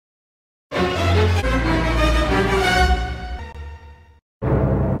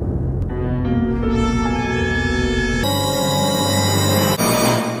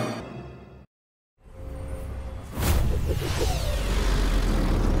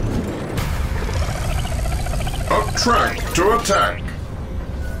Track to attack.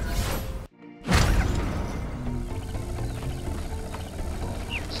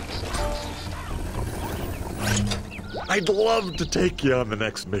 I'd love to take you on the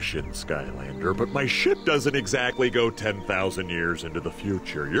next mission, Skylander, but my ship doesn't exactly go 10,000 years into the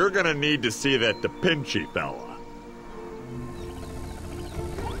future. You're gonna need to see that Da Vinci fella.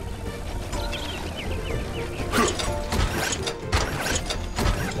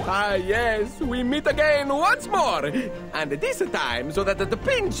 Ah, yes, we meet again once more. And this time so that the Da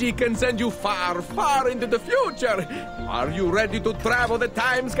Vinci can send you far, far into the future. Are you ready to travel the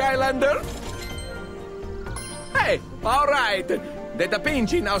time, Skylander? Hey, all right. The Da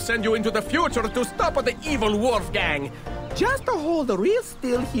Vinci now send you into the future to stop the evil Wolfgang. Just hold real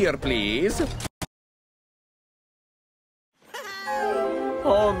still here, please.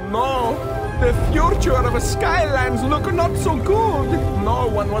 Oh, no. The future of Skylands look not so good. No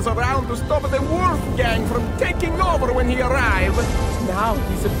one was around to stop the Wolfgang from taking over when he arrived. Now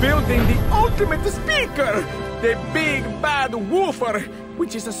he's building the ultimate speaker. The big bad woofer,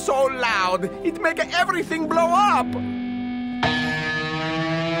 which is so loud, it make everything blow up.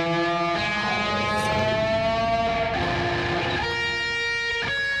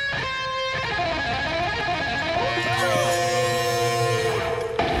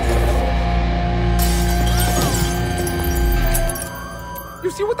 You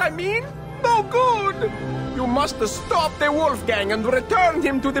see what I mean? No good! You must stop the Wolfgang and return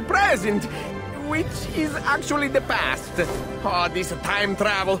him to the present, which is actually the past. Oh, this time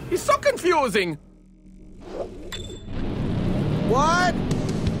travel is so confusing. What?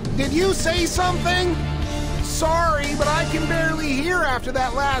 Did you say something? Sorry, but I can barely hear after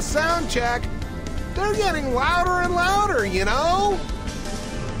that last sound check. They're getting louder and louder, you know?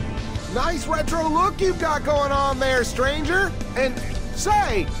 Nice retro look you've got going on there, stranger. And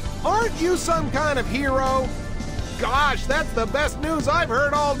say, aren't you some kind of hero? Gosh, that's the best news I've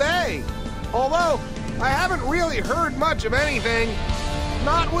heard all day. Although, I haven't really heard much of anything.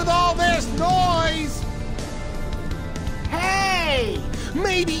 Not with all this noise! Hey!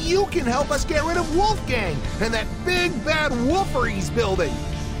 Maybe you can help us get rid of Wolfgang and that big bad woofer he's building.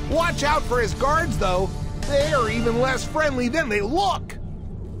 Watch out for his guards, though. They're even less friendly than they look.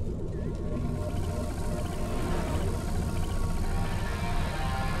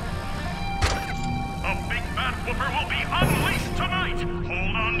 The big bad woofer will be unleashed tonight!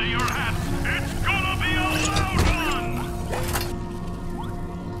 Hold on to your hats! It's gonna be a loud one!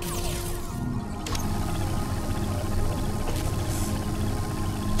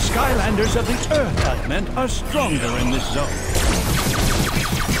 Skylanders of the Earth element are stronger in this zone.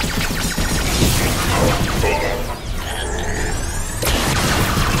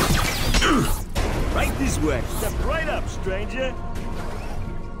 Right this way. Step right up, stranger.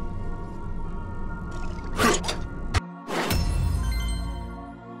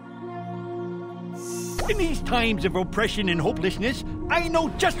 In these times of oppression and hopelessness, I know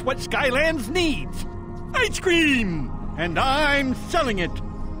just what Skylands needs. Ice cream! And I'm selling it.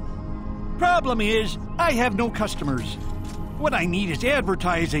 Problem is, I have no customers. What I need is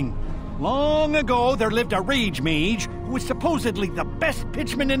advertising. Long ago, there lived a rage mage who was supposedly the best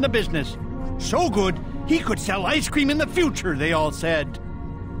pitchman in the business. So good, he could sell ice cream in the future, they all said.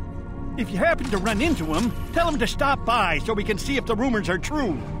 If you happen to run into him, tell him to stop by so we can see if the rumors are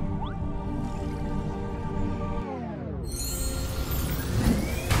true.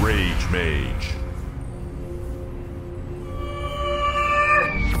 Rage Mage.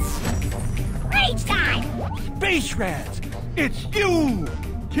 Rage time! Space Rats! It's you!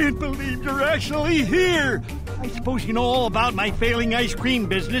 Can't believe you're actually here! I suppose you know all about my failing ice cream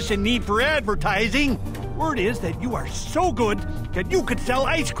business and need for advertising. Word is that you are so good that you could sell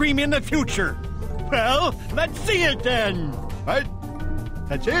ice cream in the future. Well, let's see it then! What?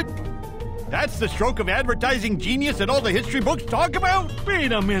 That's it? That's the stroke of advertising genius that all the history books talk about?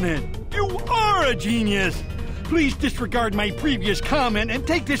 Wait a minute. You are a genius. Please disregard my previous comment and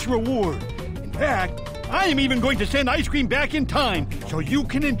take this reward. In fact, I am even going to send ice cream back in time so you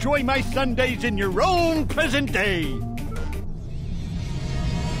can enjoy my sundaes in your own present day.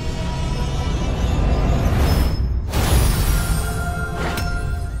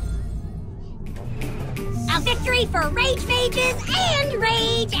 A victory for Rage Mages and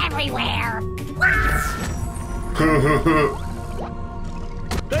Rage everywhere!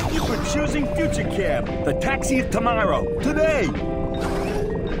 Thank you for choosing Future Cab, the taxi of tomorrow, today.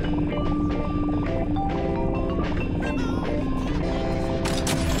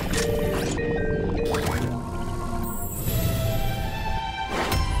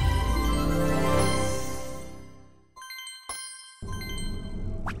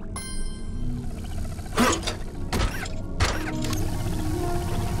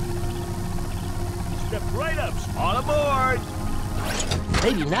 write-ups. All aboard.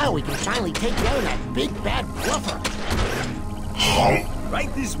 Maybe now we can finally take down that big bad bluffer.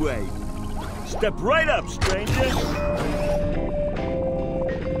 Right this way. Step right up, stranger.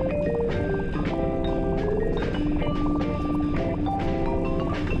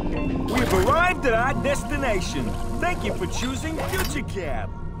 We've arrived at our destination. Thank you for choosing Future Cab.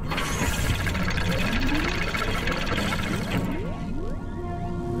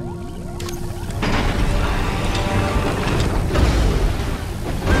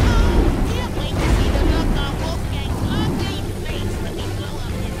 Can't wait to see the look on Wolfgang's ugly face when we blow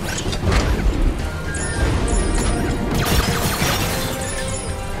up his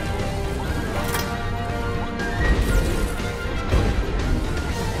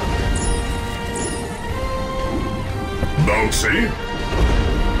Bouncy?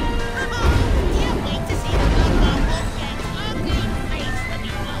 Can't wait to see the look on Wolfgang's ugly face when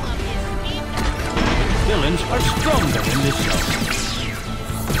we blow up his speaker. Villains are stronger in this zone.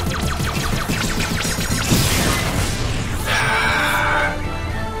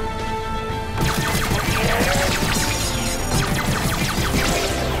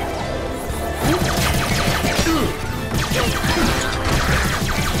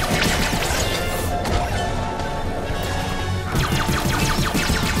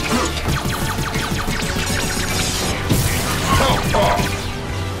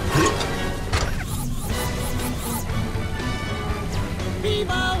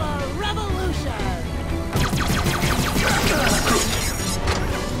 Viva la revolution!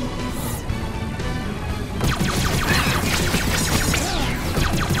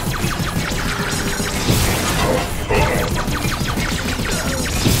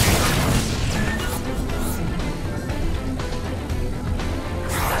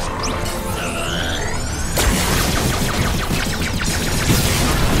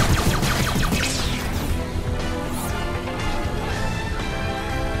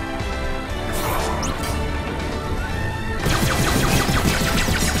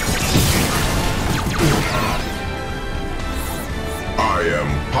 I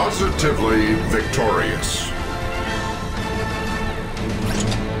am positively victorious.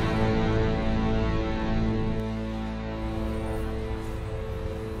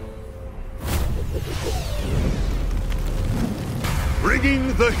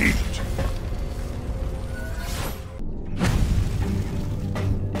 Bringing the heat.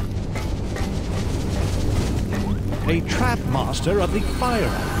 A trap master of the fire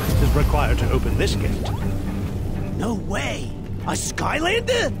element is required to open this gate. No way! A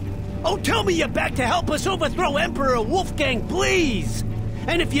Skylander? Oh, tell me you're back to help us overthrow Emperor Wolfgang, please!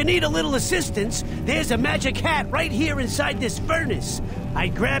 And if you need a little assistance, there's a magic hat right here inside this furnace.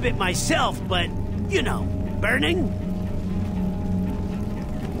 I'd grab it myself, but, you know, burning?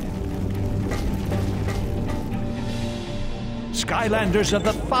 Skylanders of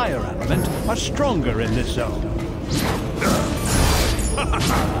the fire element are stronger in this zone.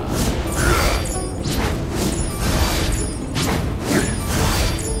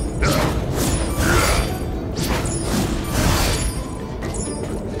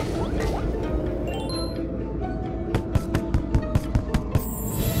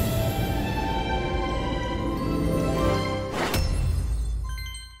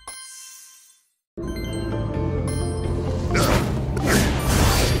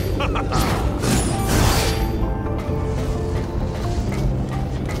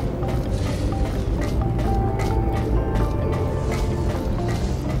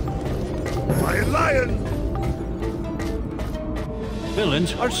 Lion!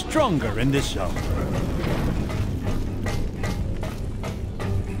 Villains are stronger in this zone.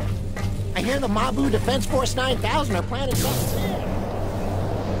 I hear the Mabu Defense Force 9000 are planning something there.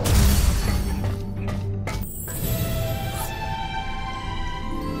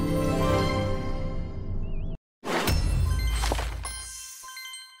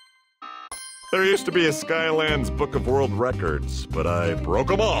 There used to be a Skylands Book of World Records, but I broke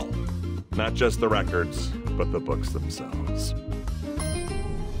them all. Not just the records, but the books themselves.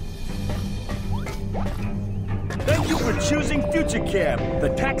 Thank you for choosing Future Cab, the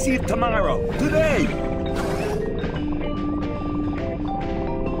taxi of tomorrow, today.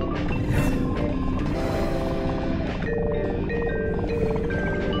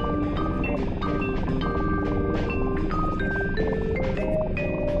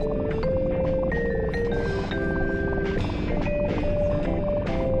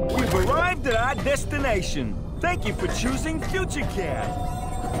 We've arrived at our destination. Thank you for choosing Future Cab.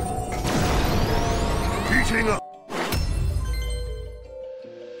 Heating up!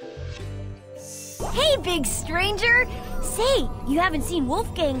 Hey, big stranger! Say, you haven't seen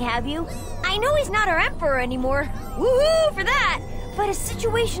Wolfgang, have you? I know he's not our emperor anymore. Woohoo for that! But a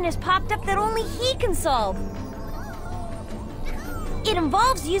situation has popped up that only he can solve. It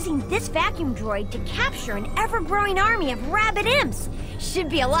involves using this vacuum droid to capture an ever-growing army of rabid imps. Should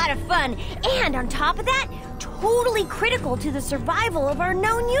be a lot of fun, and on top of that, totally critical to the survival of our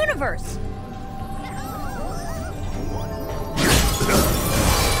known universe.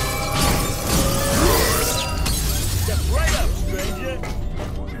 Step right up, stranger.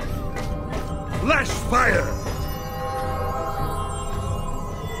 Flash fire!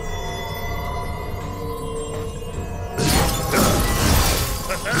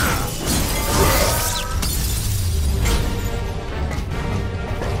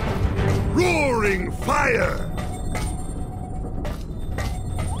 Roaring fire!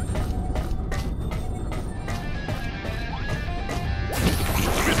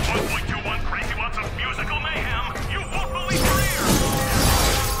 With 1.21 crazy watts of musical mayhem, you won't believe your ears!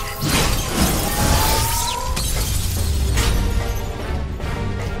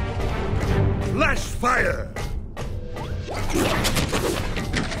 Flash fire!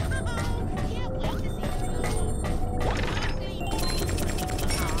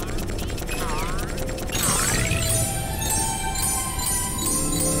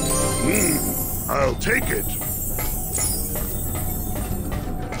 I'll take it.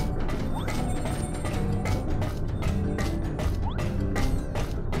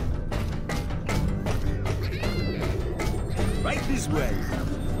 Right this way.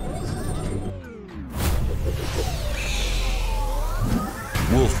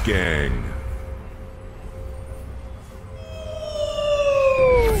 Wolfgang.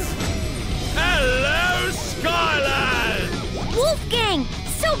 Hello, Skylanders! Wolfgang!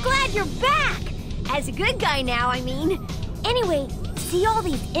 So glad you're back! As a good guy now, I mean. Anyway, see all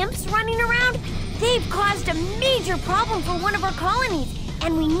these imps running around? They've caused a major problem for one of our colonies,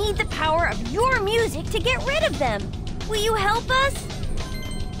 and we need the power of your music to get rid of them. Will you help us?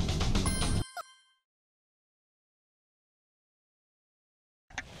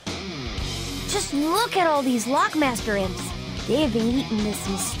 Just look at all these Lockmaster imps. They have been eating this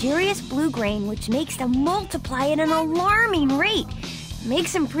mysterious blue grain, which makes them multiply at an alarming rate.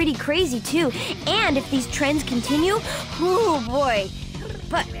 Makes them pretty crazy, too. And if these trends continue, oh boy.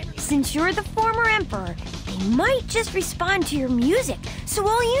 But since you're the former emperor, they might just respond to your music. So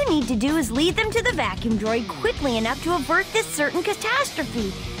all you need to do is lead them to the vacuum droid quickly enough to avert this certain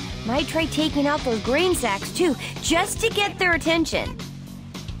catastrophe. Might try taking out those grain sacks, too, just to get their attention.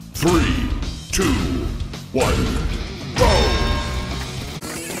 3, 2, 1, go!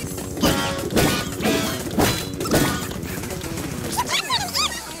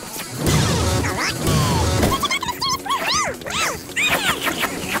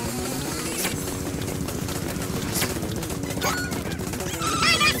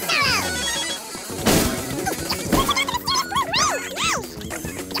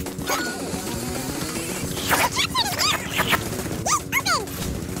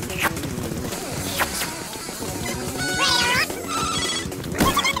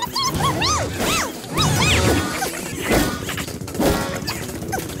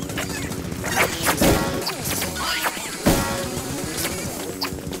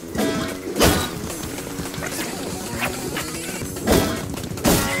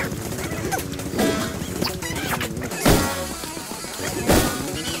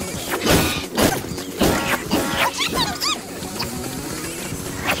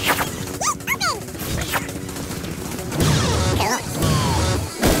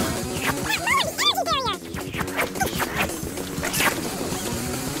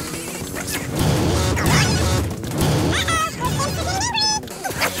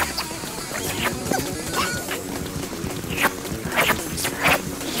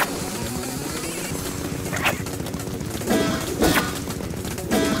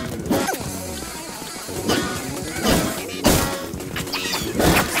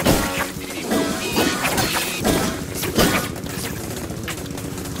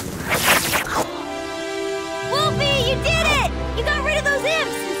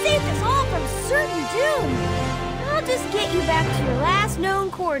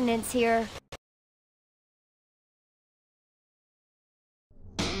 Coordinates here.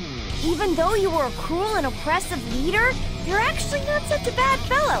 Even though you were a cruel and oppressive leader, you're actually not such a bad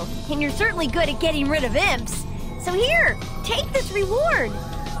fellow, and you're certainly good at getting rid of imps. So here, take this reward.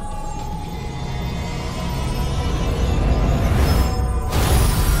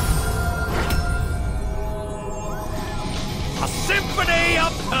 A symphony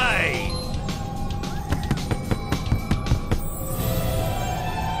of pain!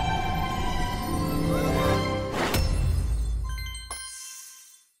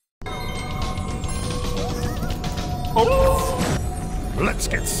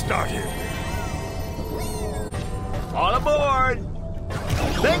 started. All aboard!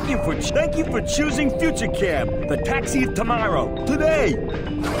 Thank you for choosing Future Cab, the taxi of tomorrow, today.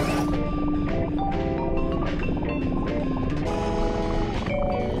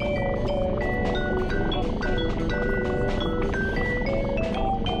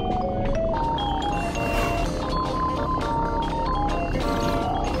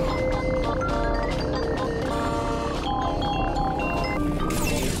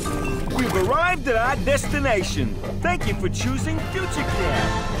 We've arrived at our destination. Thank you for choosing Future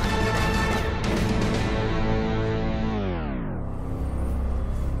Cab.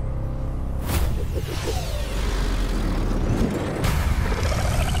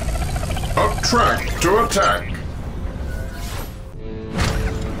 Up track to attack.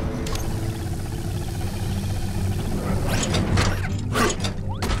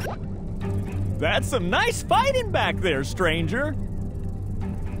 That's some nice fighting back there, stranger.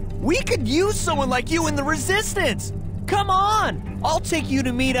 We could use someone like you in the Resistance. Come on, I'll take you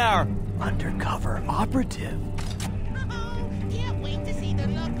to meet our undercover operative. Can't wait to see the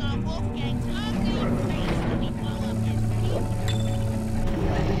look on Wolfgang's ugly face when we blow up his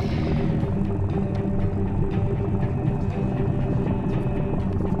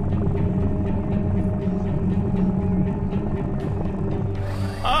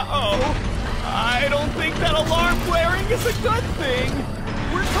Uh-oh. I don't think that alarm blaring is a good thing.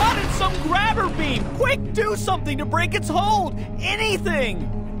 We're caught in some grabber beam. Quick, do something to break its hold. Anything.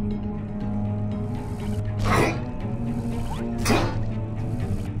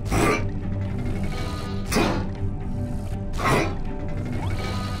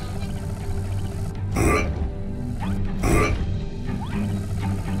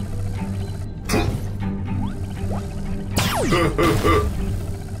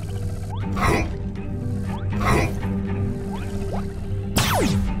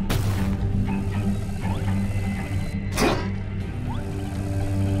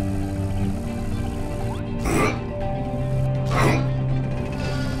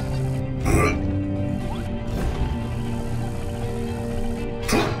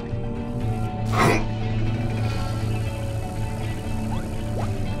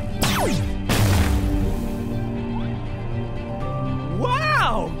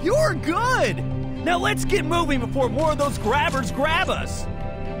 Wow, you're good. Now let's get moving before more of those grabbers grab us.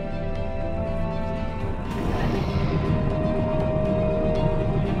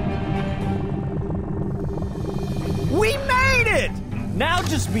 We made it! Now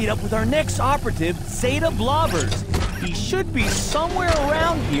just meet up with our next operative, Zeta Blobbers. He should be somewhere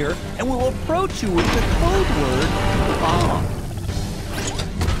around here, and we'll approach you with the code word, bomb.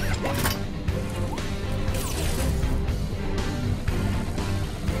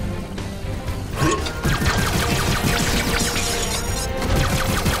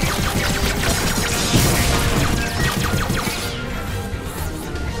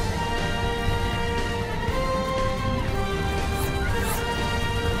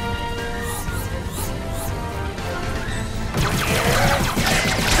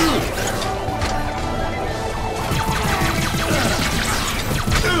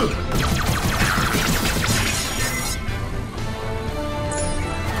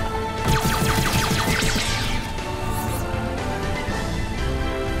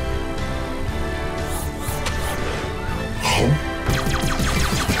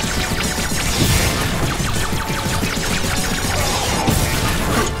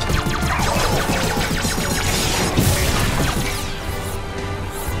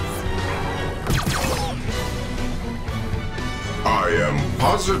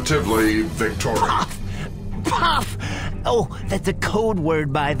 Positively victorious. Puff! Puff! Oh, that's a code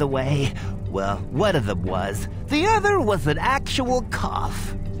word, by the way. Well, one of them was. The other was an actual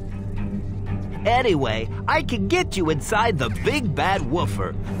cough. Anyway, I can get you inside the big bad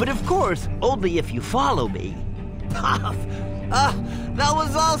woofer, but of course, only if you follow me. Puff! That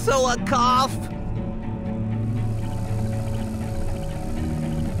was also a cough.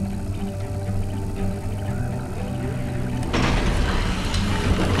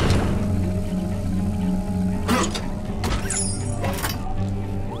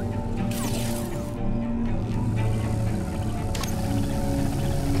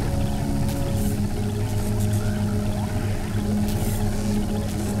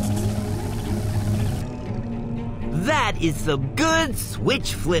 That is some good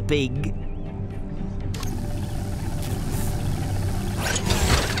switch flipping.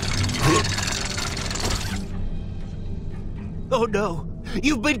 Oh no,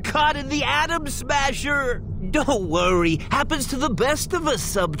 you've been caught in the Atom Smasher! Don't worry, happens to the best of us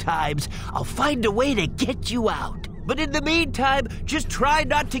sometimes. I'll find a way to get you out. But in the meantime, just try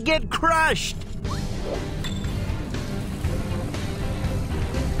not to get crushed.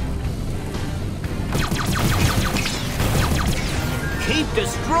 Keep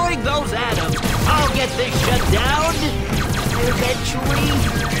destroying those atoms. I'll get this shut down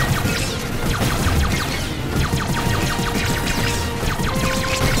eventually.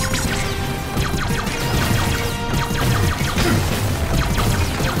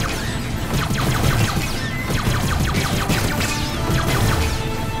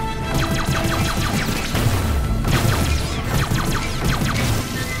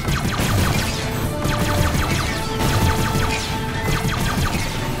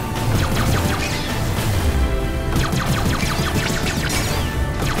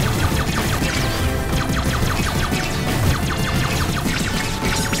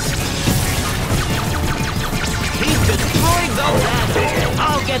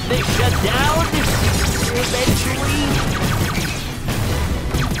 I'll get this shut down eventually.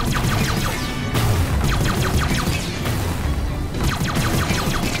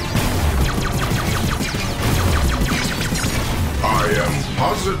 I am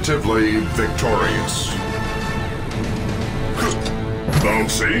positively victorious.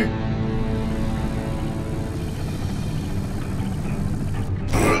 Bouncy?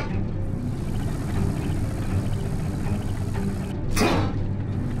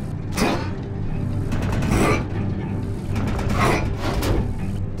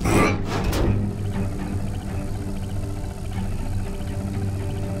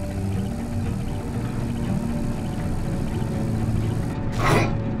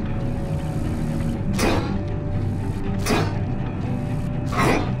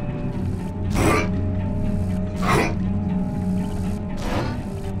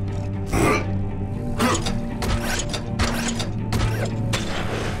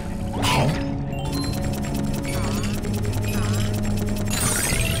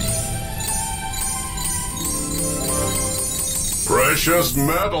 Precious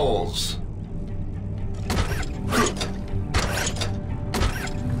metals!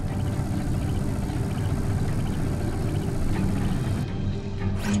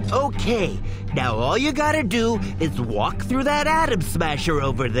 Okay, now all you gotta do is walk through that atom smasher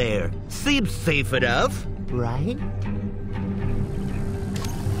over there. Seems safe enough, right?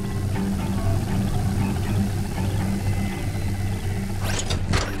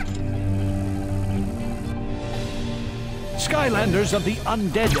 Skylanders of the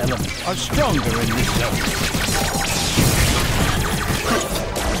undead element are stronger in this zone.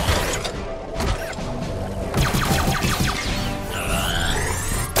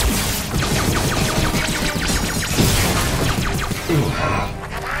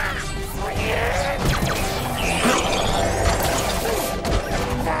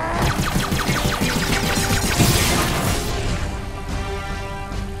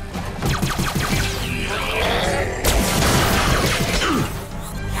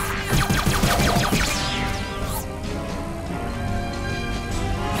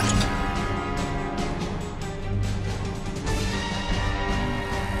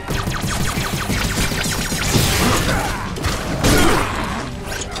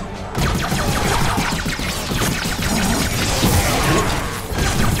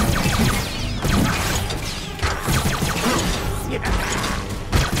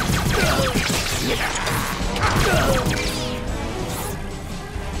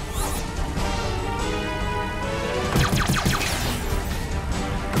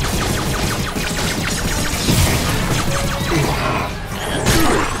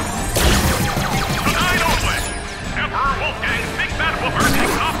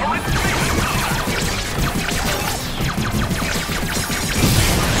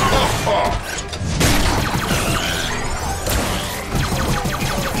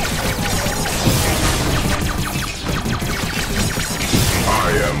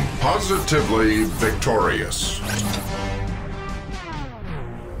 Positively victorious.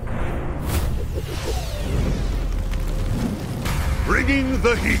 Bringing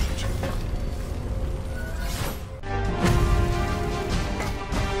the heat.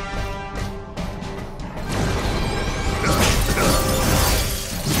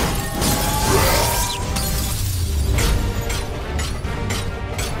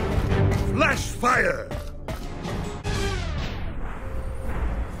 Flash fire.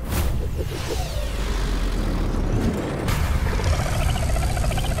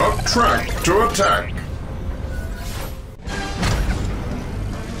 Up track to attack.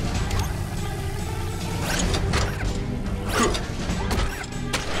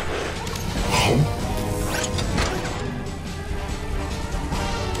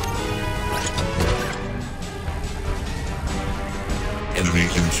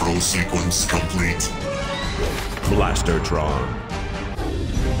 Sequence complete. Blastertron.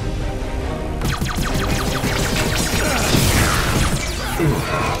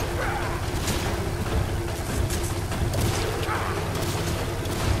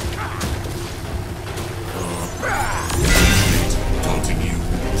 Continue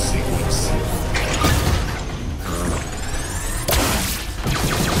sequence.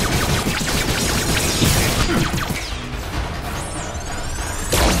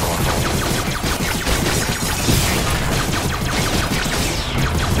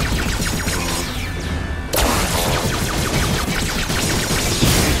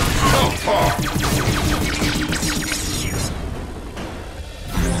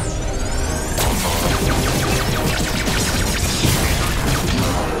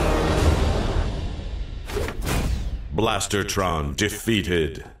 Blastertron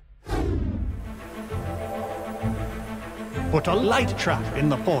defeated. Put a light trap in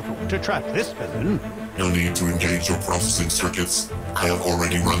the portal to trap this villain. You'll need to engage your processing circuits. I have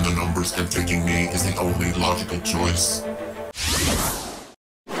already run the numbers, and taking me is the only logical choice.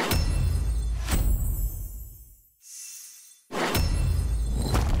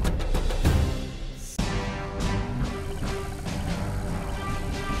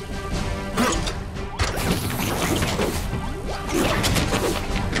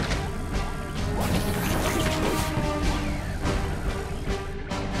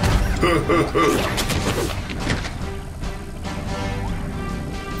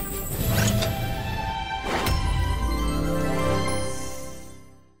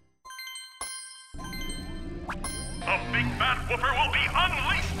 A big bad whooper will be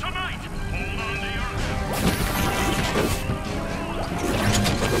unleashed tonight! Hold on to your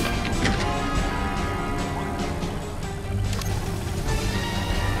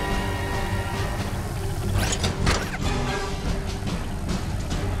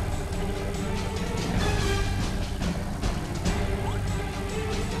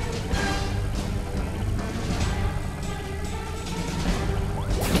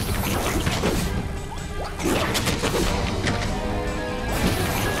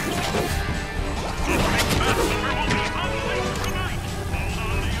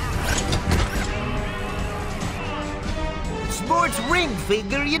Sports ring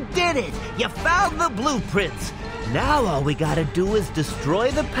finger, you did it! You found the blueprints! Now all we gotta do is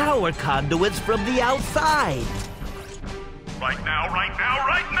destroy the power conduits from the outside. Right now, right now,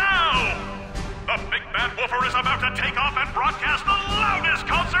 right now! The big bad woofer is about to take off and broadcast the loudest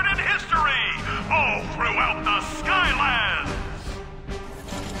concert in history! All throughout the Skylands!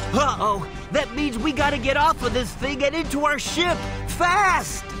 Uh-oh, that means we gotta get off of this thing and into our ship,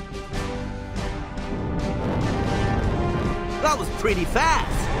 fast! That was pretty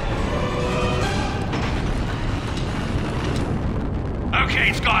fast. Okay,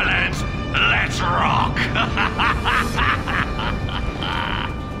 Skylands, let's rock!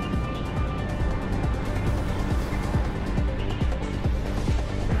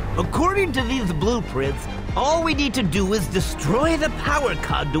 According to these blueprints, all we need to do is destroy the power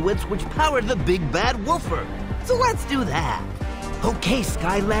conduits which power the big bad woofer. So let's do that. Okay,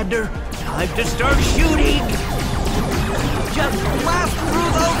 Skylander, time to start shooting! Just blast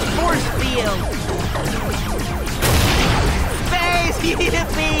through those force fields! Space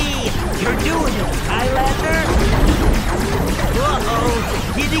Yippee! You're doing it, Skylander! Uh-oh,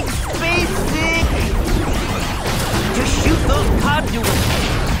 getting space sick! Just shoot those conduits!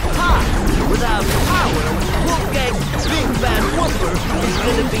 Ha! Without power, Wolfgang's big bad woofer is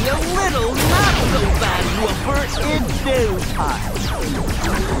gonna be a little not-so-bad woofer in no time!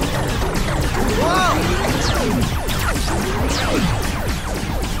 Whoa!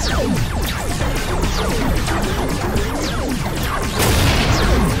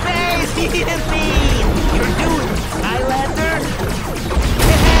 Space Yippee! You're doing it, Skylander!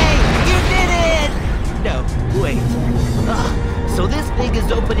 Hey, you did it! No, wait. So this thing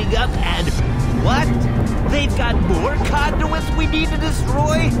is opening up and... what? They've got more conduits we need to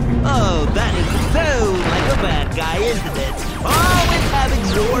destroy? Oh, that is so like a bad guy, isn't it? Always having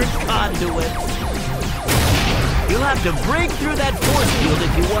more conduits. You'll have to break through that force field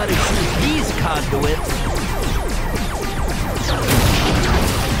if you want to shoot these conduits.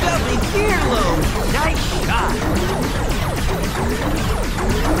 Double gear load! Nice shot!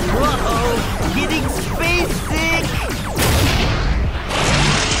 Uh-oh! Getting space sick!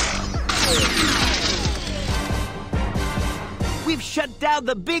 We've shut down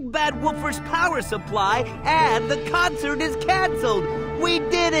the big bad woofer's power supply, and the concert is canceled! We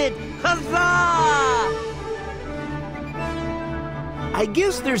did it! Huzzah! I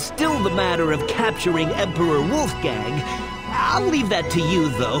guess there's still the matter of capturing Emperor Wolfgang. I'll leave that to you,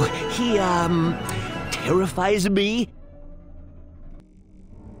 though. He, terrifies me.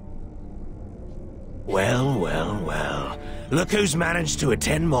 Well, well, well. Look who's managed to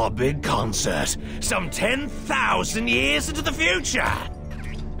attend my big concert. Some 10,000 years into the future.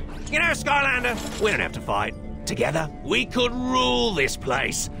 You know, Skylander, we don't have to fight. Together, we could rule this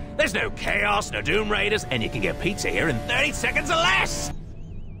place. There's no chaos, no Doom Raiders, and you can get pizza here in 30 seconds or less.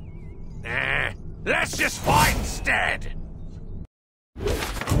 Nah, let's just fight instead.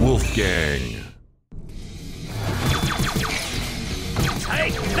 Wolfgang.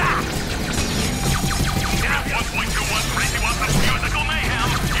 Take that! Now 1.21 crazy watts of musical mayhem.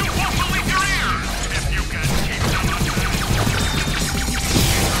 You won't believe your ears if you can keep them on.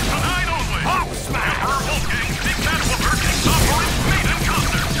 Tonight only. Hop smash! Emperor Wolfgang's Big Bad Whooper takes off for its maiden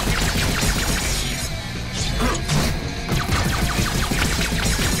concert.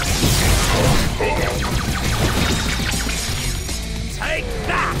 Take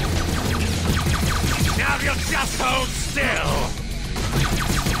that! Now you'll just hold still.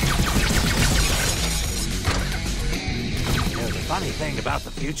 You know the funny thing about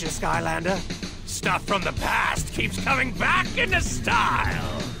the future, Skylander? Stuff from the past keeps coming back into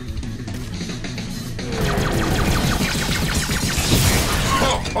style.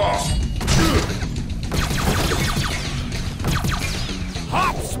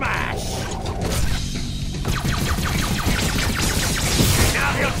 Hop smash!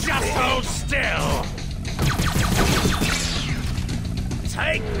 Now you'll just hold still.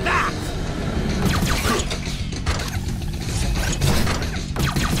 Take that!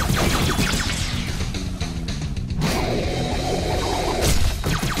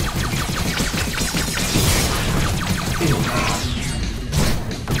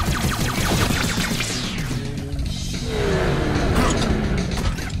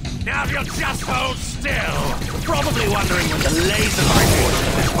 Now you'll just hold still. Probably wondering when the laser light portion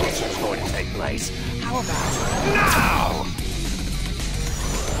of this concert is going to take place. How about now?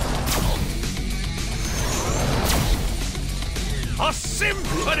 A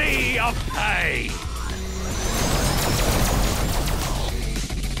symphony of pain.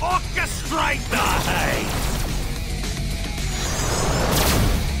 Orchestrate the hate.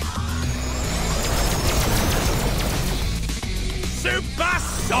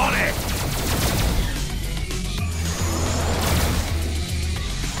 Supersonic.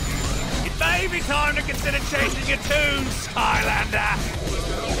 It may be time to consider changing your tune, Skylander.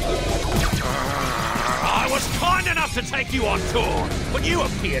 I was kind enough to take you on tour, but you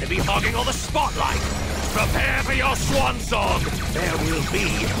appear to be hogging all the spotlight. Prepare for your swan song. There will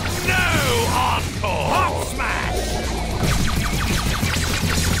be no encore. Hop smash!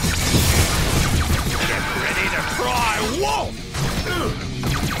 Get ready to cry wolf!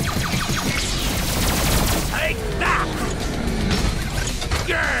 Take that!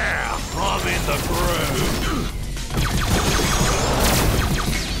 Yeah! I'm in the groove.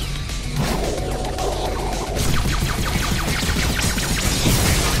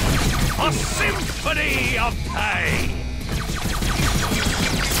 A symphony of pain!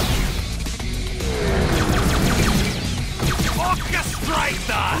 Orchestrate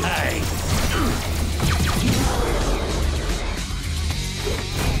the hate!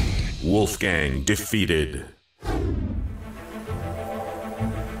 Wolfgang defeated.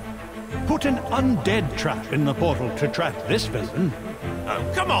 Put an undead trap in the portal to trap this villain.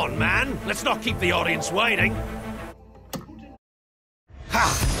 Oh, come on, man! Let's not keep the audience waiting.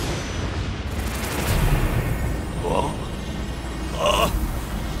 Ha! Oh! Oh!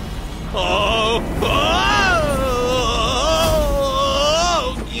 Oh! Oh!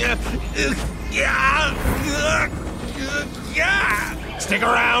 Yeah! Yeah! Stick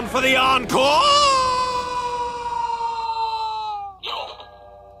around for the encore!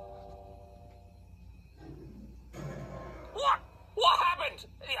 What happened?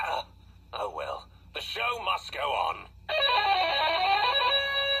 Oh well, the show must go on.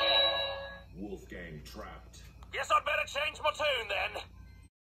 Wolfgang trapped. Guess I'd better change my tune then.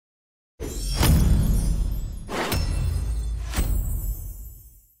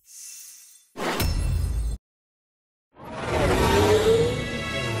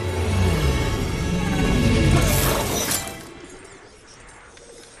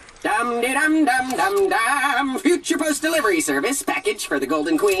 Dum-de-dum-dum-dum-dum. Future Post Delivery Service package for the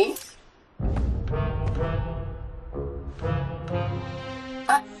Golden Queen.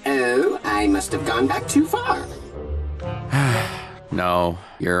 Uh-oh, I must have gone back too far. No,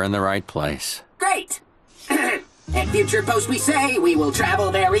 you're in the right place. Great! At Future Post we say we will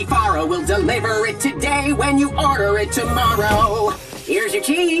travel very far, or we'll deliver it today when you order it tomorrow. Here's your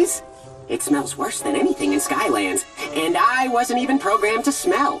cheese. It smells worse than anything in Skylands. And I wasn't even programmed to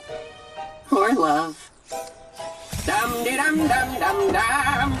smell. Or love.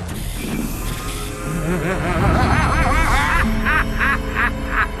 Dum-de-dum-dum-dum-dum.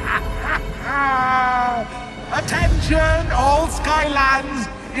 Attention, all Skylands!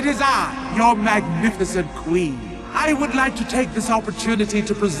 It is I, your magnificent queen. I would like to take this opportunity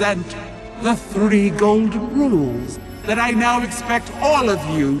to present the 3 golden rules that I now expect all of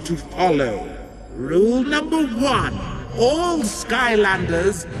you to follow. Rule number 1. All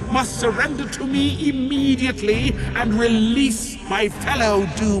Skylanders must surrender to me immediately and release my fellow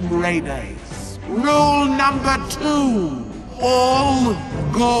Doom Raiders. Rule number 2. All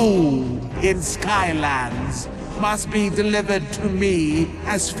gold in Skylands must be delivered to me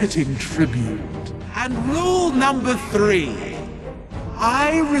as fitting tribute. And rule number 3.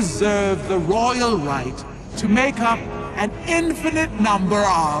 I reserve the royal right to make up an infinite number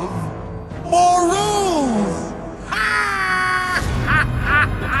of more rules!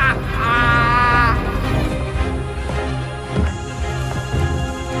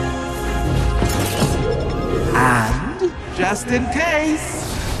 And, just in case,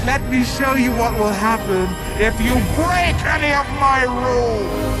 let me show you what will happen if you break any of my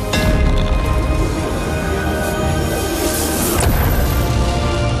rules!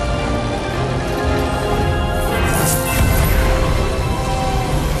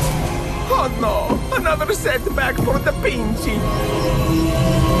 Oh no! Another setback for the Pinchy!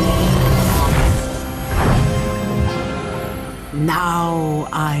 Now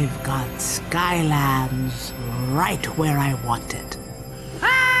I've got Skylands right where I want it.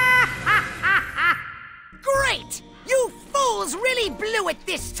 Great! You fools really blew it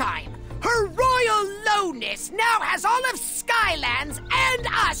this time! Her royal lowness now has all of Skylands and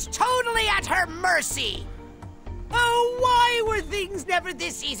us totally at her mercy! Oh, why were things never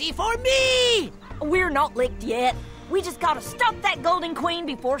this easy for me? We're not licked yet. We just gotta stop that Golden Queen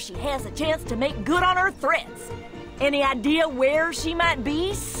before she has a chance to make good on her threats. Any idea where she might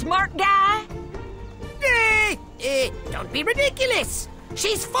be, smart guy? Don't be ridiculous.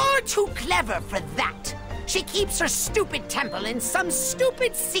 She's far too clever for that. She keeps her stupid temple in some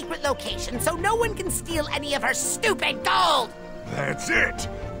stupid secret location so no one can steal any of her stupid gold. That's it!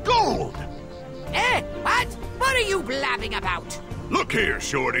 Gold! What? What are you blabbing about? Look here,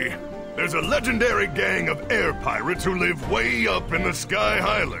 Shorty. There's a legendary gang of air pirates who live way up in the Sky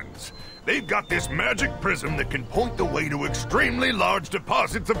Highlands. They've got this magic prism that can point the way to extremely large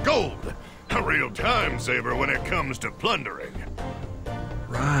deposits of gold. A real time saver when it comes to plundering.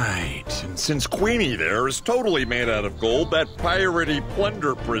 Right, and since Queenie there is totally made out of gold, that piratey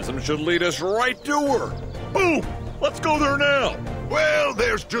plunder prism should lead us right to her. Boom! Let's go there now! Well,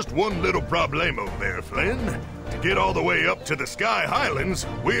 there's just one little problemo there, Flynn. To get all the way up to the Sky Highlands,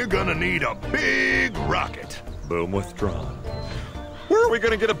 we're gonna need a big rocket. Boom withdrawn. Where are we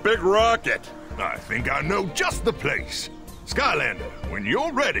gonna get a big rocket? I think I know just the place. Skylander, when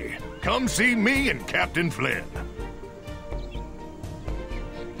you're ready, come see me and Captain Flynn.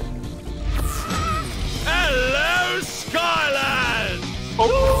 Hello, Skyland!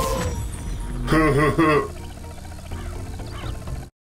 Oh.